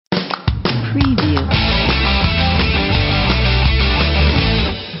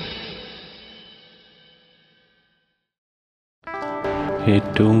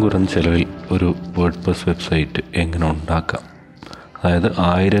ഏറ്റവും കുറഞ്ഞ ചിലവിൽ ഒരു വേർഡ്പ്രസ് വെബ്സൈറ്റ് എങ്ങനെ ഉണ്ടാക്കാം, അതായത്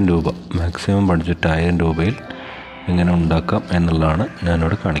 1000 രൂപ മാക്സിമം ബഡ്ജറ്റ് 1000 രൂപയിൽ എങ്ങനെ ഉണ്ടാക്കാം എന്നുള്ളതാണ്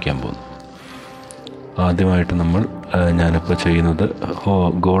ഞാനിവിടെ കാണിക്കാൻ പോകുന്നത്. ആദ്യമായിട്ട് ഞാനിപ്പോൾ ചെയ്യുന്നത്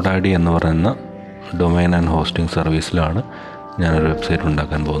ഗോഡാഡി എന്ന് പറയുന്ന ഡൊമൈൻ ആൻഡ് ഹോസ്റ്റിംഗ് സർവീസിലാണ് ഞാനൊരു വെബ്സൈറ്റ്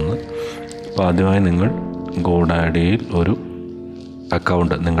ഉണ്ടാക്കാൻ പോകുന്നത്. അപ്പോൾ ആദ്യമായി നിങ്ങൾ ഗോഡാഡിയിൽ ഒരു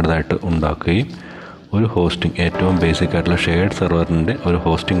അക്കൗണ്ട് നിങ്ങളുടേതായിട്ട് ഉണ്ടാക്കുകയും ഒരു ഹോസ്റ്റിംഗ് ഏറ്റവും ബേസിക് ആയിട്ടുള്ള ഷെയർഡ് സെർവറിൻ്റെ ഒരു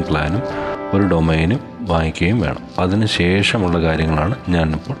ഹോസ്റ്റിംഗ് പ്ലാനും ഒരു ഡൊമൈനും വാങ്ങിക്കുകയും വേണം. അതിന് ശേഷമുള്ള കാര്യങ്ങളാണ്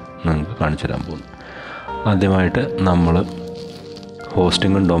ഞാനിപ്പോൾ നിങ്ങൾക്ക് കാണിച്ചു തരാൻ പോകുന്നത്. ആദ്യമായിട്ട് നമ്മൾ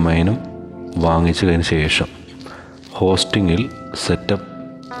ഹോസ്റ്റിങ്ങും ഡൊമൈനും വാങ്ങിച്ചു കഴിഞ്ഞ ശേഷം ഹോസ്റ്റിങ്ങിൽ സെറ്റപ്പ്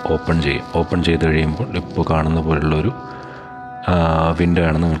ഓപ്പൺ ചെയ്യും. ഓപ്പൺ ചെയ്ത് കഴിയുമ്പോൾ ഇപ്പോൾ കാണുന്ന പോലുള്ളൊരു വിൻഡോ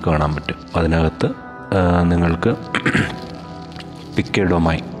ആണ് നിങ്ങൾക്ക് കാണാൻ പറ്റും. അതിനകത്ത് നിങ്ങൾക്ക് പിക്ക് എ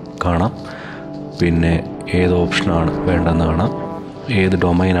ഡൊമൈൻ കാണാം, പിന്നെ ഏത് ഓപ്ഷനാണ് വേണ്ടതെന്ന് കാണാം, ഏത്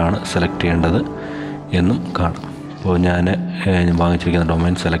ഡൊമൈനാണ് സെലക്ട് ചെയ്യേണ്ടത് എന്നും കാണാം. അപ്പോൾ ഞാൻ വാങ്ങിച്ചിരിക്കുന്ന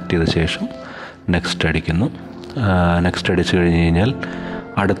ഡൊമൈൻ സെലക്ട് ചെയ്ത ശേഷം നെക്സ്റ്റ് അടിക്കുന്നു. നെക്സ്റ്റ് അടിച്ചു കഴിഞ്ഞ് കഴിഞ്ഞാൽ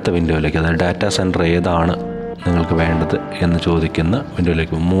അടുത്ത വിൻഡോയിലേക്ക്, അതായത് ഡാറ്റാ സെൻറ്റർ ഏതാണ് നിങ്ങൾക്ക് വേണ്ടത് എന്ന് ചോദിക്കുന്ന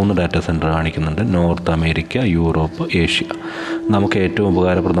വിൻഡോയിലേക്ക് 3 ഡാറ്റാ സെൻറ്റർ കാണിക്കുന്നുണ്ട്. North America, Europe, Asia. നമുക്ക് ഏറ്റവും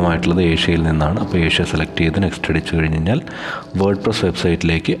ഉപകാരപ്രദമായിട്ടുള്ളത് ഏഷ്യയിൽ നിന്നാണ്. അപ്പോൾ ഏഷ്യ സെലക്ട് ചെയ്ത് നെക്സ്റ്റ് അടിച്ചു കഴിഞ്ഞ് കഴിഞ്ഞാൽ വേർഡ്പ്രസ്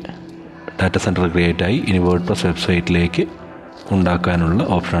വെബ്സൈറ്റിലേക്ക് ഡാറ്റാ സെൻറ്റർ ക്രിയേറ്റ് ആയി. ഇനി വേർഡ്പ്രസ് വെബ്സൈറ്റിലേക്ക് ഉണ്ടാക്കാനുള്ള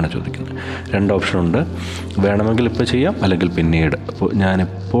ഓപ്ഷനാണ് ചോദിക്കുന്നത്. 2 ഓപ്ഷനുണ്ട്, വേണമെങ്കിൽ ഇപ്പോൾ ചെയ്യാം, അല്ലെങ്കിൽ പിന്നീട്. അപ്പോൾ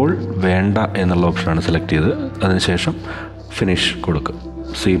ഞാനിപ്പോൾ വേണ്ട എന്നുള്ള ഓപ്ഷനാണ് സെലക്ട് ചെയ്ത് അതിനുശേഷം ഫിനിഷ് കൊടുക്കുക.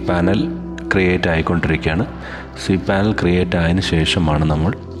 സി പാനൽ ക്രിയേറ്റ് ആയിക്കൊണ്ടിരിക്കുകയാണ്. സി പാനൽ ക്രിയേറ്റ് ആയതിനു ശേഷമാണ്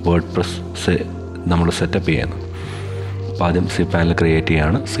നമ്മൾ വേർഡ്പ്രസ് നമ്മൾ സെറ്റപ്പ് ചെയ്യുന്നത്. അപ്പോൾ ആദ്യം സി പാനൽ ക്രിയേറ്റ്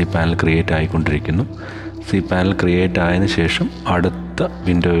ചെയ്യുകയാണ്. C panel create ആയിക്കൊണ്ടിരിക്കുന്നു. C panel create ആയതിനു ശേഷം അടുത്ത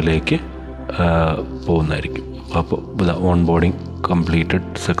വിൻഡോയിലേക്ക് പോകുന്നതായിരിക്കും. അപ്പോൾ ഓൺ ബോർഡിങ് കംപ്ലീറ്റഡ്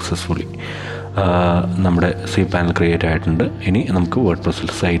സക്സസ്ഫുള്ളി. നമ്മുടെ സി പാനൽ ക്രിയേറ്റ് ആയിട്ടുണ്ട്. ഇനി നമുക്ക് വേർഡ്പ്രസ്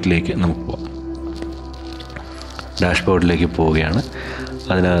സൈറ്റിലേക്ക് നമുക്ക് പോകാം. ഡാഷ്ബോർഡിലേക്ക് പോവുകയാണ്.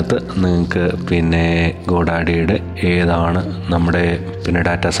 അതിനകത്ത് നിങ്ങൾക്ക് പിന്നെ ഗോഡാഡിയുടെ ഏതാണ് നമ്മുടെ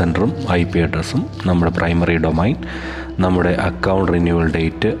ഡാറ്റാ സെൻറ്ററും IP അഡ്രസ്സും, നമ്മുടെ പ്രൈമറി ഡൊമൈൻ, നമ്മുടെ അക്കൗണ്ട് റിന്യൂവൽ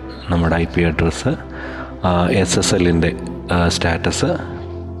ഡേറ്റ്, നമ്മുടെ IP address, SSLൻ്റെ status,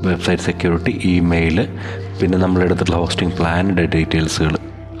 website security, email, പിന്നെ നമ്മളെടുത്തിട്ടുള്ള ഹോസ്റ്റിംഗ് പ്ലാനിൻ്റെ ഡീറ്റെയിൽസുകൾ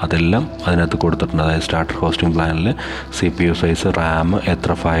അതെല്ലാം അതിനകത്ത് കൊടുത്തിട്ടുണ്ട്. അതായത് സ്റ്റാർട്ടർ ഹോസ്റ്റിംഗ് പ്ലാനിൽ CPU സൈസ്, RAM,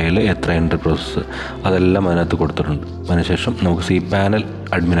 എത്ര ഫയൽ, എത്ര എൻട്രി പ്രോസസ്സ്, അതെല്ലാം അതിനകത്ത് കൊടുത്തിട്ടുണ്ട്. അതിനുശേഷം നമുക്ക് സി പാനൽ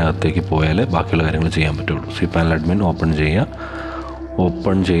അഡ്മിനകത്തേക്ക് പോയാലേ ബാക്കിയുള്ള കാര്യങ്ങൾ ചെയ്യാൻ പറ്റുള്ളൂ. സി പാനൽ അഡ്മിൻ ഓപ്പൺ ചെയ്യുക.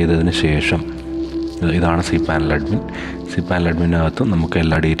 ഓപ്പൺ ചെയ്തതിന് ശേഷം ഇതാണ് C panel admin. C panel അഡ്മിനകത്ത് നമുക്ക്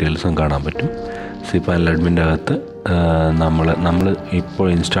എല്ലാ ഡീറ്റെയിൽസും കാണാൻ പറ്റും. സി പാനൽ അഡ്മിൻ്റെ അകത്ത് നമ്മൾ ഇപ്പോൾ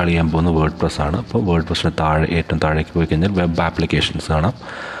ഇൻസ്റ്റാൾ ചെയ്യാൻ പോകുന്ന വേർഡ്പ്രസ് ആണ്. അപ്പോൾ വേർഡ്പ്രസിന് ഏറ്റവും താഴേക്ക് പോയി കഴിഞ്ഞാൽ വെബ് ആപ്ലിക്കേഷൻസ് കാണാം.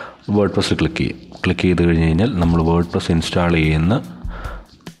 വേർഡ്പ്രസ്സിൽ ക്ലിക്ക് ചെയ്ത് കഴിഞ്ഞ് കഴിഞ്ഞാൽ നമ്മൾ വേർഡ്പ്രസ് ഇൻസ്റ്റാൾ ചെയ്യുന്ന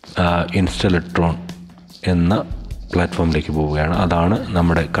ഇൻസ്റ്റലട്രോൺ എന്ന പ്ലാറ്റ്ഫോമിലേക്ക് പോവുകയാണ്. അതാണ്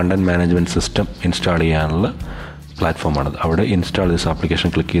നമ്മുടെ കണ്ടൻറ് മാനേജ്മെൻറ്റ് സിസ്റ്റം ഇൻസ്റ്റാൾ ചെയ്യാനുള്ള പ്ലാറ്റ്ഫോമാണത്. അവിടെ ഇൻസ്റ്റാൾ ദിസ് ആപ്ലിക്കേഷൻ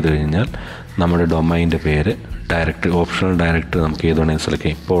ക്ലിക്ക് ചെയ്ത് കഴിഞ്ഞാൽ നമ്മുടെ ഡൊമൈൻ്റെ പേര്, ഡയറക്ടറി, ഓപ്ഷണൽ ഡയറക്ടറി നമുക്ക് ഏത് വേണമെങ്കിൽ സെലക്ട്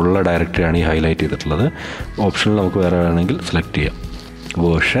ചെയ്യാം. ഇപ്പോൾ ഉള്ള ഡയറക്ടറിയാണ് ഈ ഹൈലൈറ്റ് ചെയ്തിട്ടുള്ളത്. ഓപ്ഷണൽ നമുക്ക് വേറെ വേണമെങ്കിൽ സെലക്ട് ചെയ്യാം.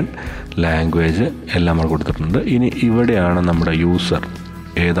 വേർഷൻ, ലാംഗ്വേജ് എല്ലാം നമ്മൾ കൊടുത്തിട്ടുണ്ട്. ഇനി ഇവിടെയാണ് നമ്മുടെ യൂസർ,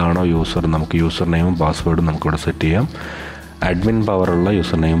 ഏതാണോ യൂസർ, നമുക്ക് യൂസർ നെയിമും പാസ്വേഡും നമുക്കിവിടെ സെറ്റ് ചെയ്യാം. അഡ്മിൻ പവറുള്ള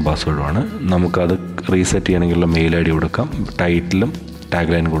യൂസർ നെയിമും പാസ്വേഡുമാണ്. നമുക്കത് റീസെറ്റ് ചെയ്യണമെങ്കിലുള്ള മെയിൽ ID കൊടുക്കാം. ടൈറ്റിലും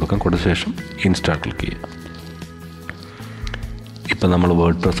ടാഗ് ലൈനും കൊടുത്ത ശേഷം ഇൻസ്റ്റാൾ ക്ലിക്ക് ചെയ്യാം. ഇപ്പോൾ നമ്മൾ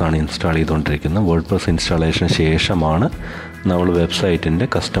വേർഡ്പ്രസ് ആണ് ഇൻസ്റ്റാൾ ചെയ്തുകൊണ്ടിരിക്കുന്നത്. വേർഡ്പ്രസ് ഇൻസ്റ്റാളേഷന് ശേഷമാണ് നമ്മൾ വെബ്സൈറ്റിൻ്റെ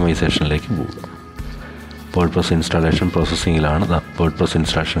കസ്റ്റമൈസേഷനിലേക്ക് പോവുക. WordPress installation പ്രോസസ്സിങ്ങിലാണ്. WordPress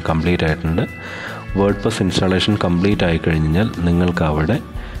installation complete ആയിട്ടുണ്ട്. വേർഡ്പ്രസ് ഇൻസ്റ്റാളേഷൻ കംപ്ലീറ്റ് ആയിക്കഴിഞ്ഞാൽ നിങ്ങൾക്ക് അവിടെ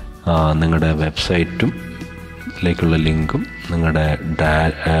നിങ്ങളുടെ വെബ്സൈറ്റും ലേക്കുള്ള ലിങ്കും നിങ്ങളുടെ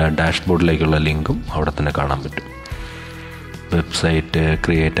ഡാഷ്ബോർഡിലേക്കുള്ള ലിങ്കും അവിടെ തന്നെ കാണാൻ പറ്റും. വെബ്സൈറ്റ്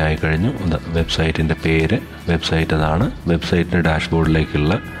ക്രിയേറ്റ് ആയി കഴിഞ്ഞു. വെബ്സൈറ്റിൻ്റെ പേര്, വെബ്സൈറ്റ് അതാണ്. വെബ്സൈറ്റിൻ്റെ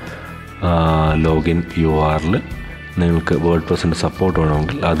ഡാഷ്ബോർഡിലേക്കുള്ള ലോഗിൻ URL, നിങ്ങൾക്ക് വേർഡ്പ്രസിൻ്റെ സപ്പോർട്ട്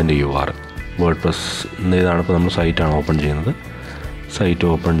വേണമെങ്കിൽ അതിൻ്റെ URL. വേർഡ്പ്രസ് ഇതാണ്. ഇപ്പോൾ നമ്മൾ സൈറ്റാണ് ഓപ്പൺ ചെയ്യുന്നത്. സൈറ്റ്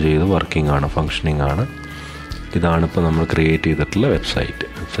ഓപ്പൺ ചെയ്ത് വർക്കിംഗ് ആണ്, ഫങ്ഷനിങ് ആണ്. ഇതാണിപ്പോൾ നമ്മൾ ക്രിയേറ്റ് ചെയ്തിട്ടുള്ള വെബ്സൈറ്റ്.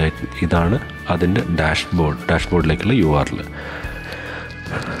 ഇതാണ് അതിൻ്റെ ഡാഷ്ബോർഡിലേക്കുള്ള URL.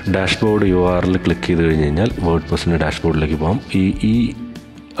 ഡാഷ്ബോർഡ് URL ക്ലിക്ക് ചെയ്ത് കഴിഞ്ഞ് കഴിഞ്ഞാൽ വേർഡ്പ്രസിൻ്റെ ഡാഷ്ബോർഡിലേക്ക് പോകാം. ഈ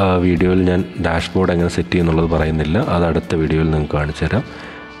വീഡിയോയിൽ ഞാൻ ഡാഷ്ബോർഡ് എങ്ങനെ സെറ്റ് ചെയ്യുന്നുള്ളത് പറയുന്നില്ല, അത് അടുത്ത വീഡിയോയിൽ നിങ്ങൾക്ക് കാണിച്ചു തരാം.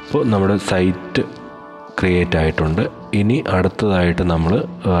 ഇപ്പോൾ നമ്മുടെ സൈറ്റ് ക്രിയേറ്റ് ആയിട്ടുണ്ട്. ഇനി അടുത്തതായിട്ട് നമ്മൾ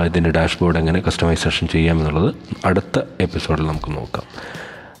ഇതിൻ്റെ ഡാഷ്ബോർഡ് എങ്ങനെ കസ്റ്റമൈസേഷൻ ചെയ്യാമെന്നുള്ളത് അടുത്ത എപ്പിസോഡിൽ നമുക്ക് നോക്കാം.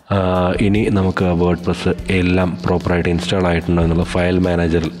 ഇനി നമുക്ക് വേർഡ് പ്രസ് എല്ലാം പ്രോപ്പറായിട്ട് ഇൻസ്റ്റാൾ ആയിട്ടുണ്ടോ എന്നുള്ള ഫയൽ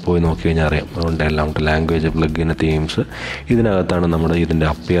മാനേജറിൽ പോയി നോക്കി കഴിഞ്ഞാൽ അറിയാം. അതുകൊണ്ട് എല്ലാം ഉണ്ട്. ലാംഗ്വേജ്, പ്ലഗിന്, തീംസ്, ഇതിനകത്താണ് നമ്മുടെ ഇതിൻ്റെ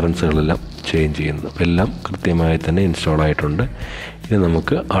അപ്പിയറൻസുകളെല്ലാം ചേഞ്ച് ചെയ്യുന്നത്. അപ്പോൾ എല്ലാം കൃത്യമായി തന്നെ ഇൻസ്റ്റാൾ ആയിട്ടുണ്ട്. ഇനി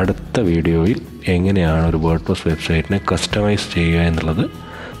നമുക്ക് അടുത്ത വീഡിയോയിൽ എങ്ങനെയാണ് ഒരു വേർഡ് പ്രസ് വെബ്സൈറ്റിനെ കസ്റ്റമൈസ് ചെയ്യുക എന്നുള്ളത്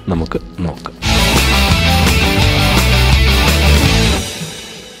നമുക്ക് നോക്കാം.